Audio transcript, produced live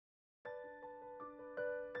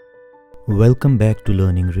Welcome back to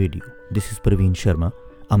Learning Radio. This is Praveen Sharma.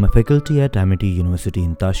 I'm a faculty at Amity University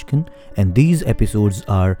in Tashkent, and these episodes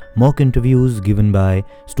are mock interviews given by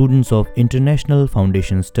students of International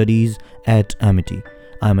Foundation Studies at Amity.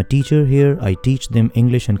 I'm a teacher here. I teach them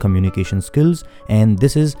English and communication skills, and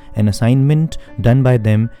this is an assignment done by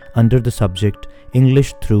them under the subject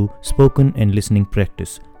English through Spoken and Listening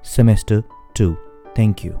Practice, Semester 2.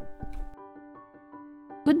 Thank you.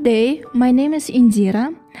 Good day, my name is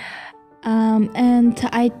Indira. And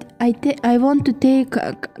I want to take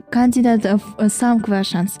a candidate of some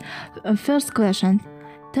questions. First question,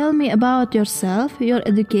 tell me about yourself, your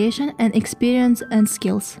education and experience and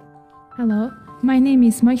skills. Hello, my name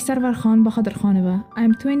is Mokhisarvarkhon.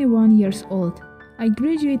 I'm 21 years old. I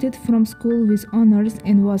graduated from school with honors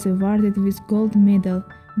and was awarded with gold medal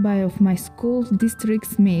by of my school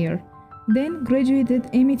district's mayor. Then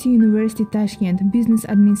graduated Amity University Tashkent Business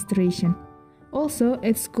Administration. Also,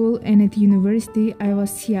 at school and at university, I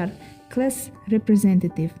was CR, class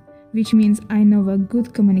representative, which means I know a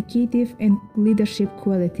good communicative and leadership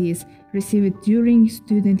qualities received during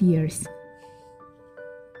student years.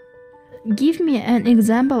 Give me an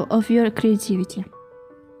example of your creativity.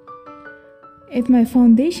 At my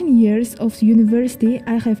foundation years of university,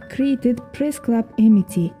 I have created Press Club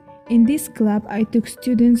Amity. In this club, I took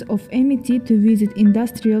students of Amity to visit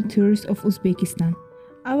industrial tours of Uzbekistan.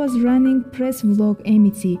 I was running press vlog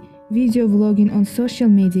Amity, video vlogging on social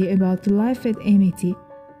media about life at Amity.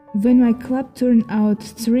 When my club turned out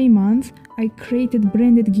 3 months, I created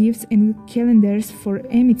branded gifts and calendars for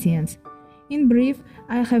Amityans. In brief,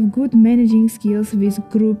 I have good managing skills with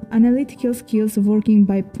group analytical skills working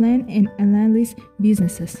by plan and analyze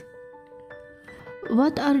businesses.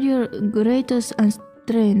 What are your greatest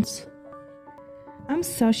strengths? I'm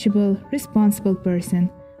sociable, responsible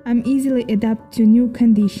person. I'm easily adapt to new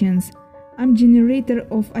conditions. I'm generator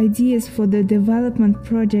of ideas for the development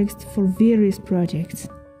projects for various projects.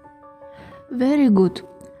 Very good.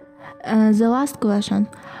 The last question.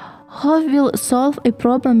 How will solve a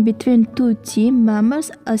problem between two team members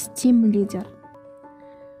as team leader?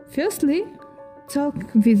 Firstly, talk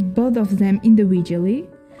with both of them individually.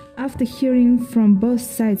 After hearing from both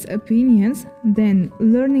sides' opinions, then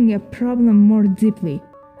learning a problem more deeply.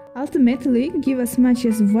 Ultimately, give as much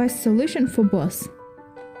as wise solution for both.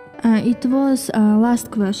 It was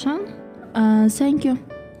last question. Thank you.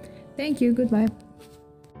 Thank you. Goodbye.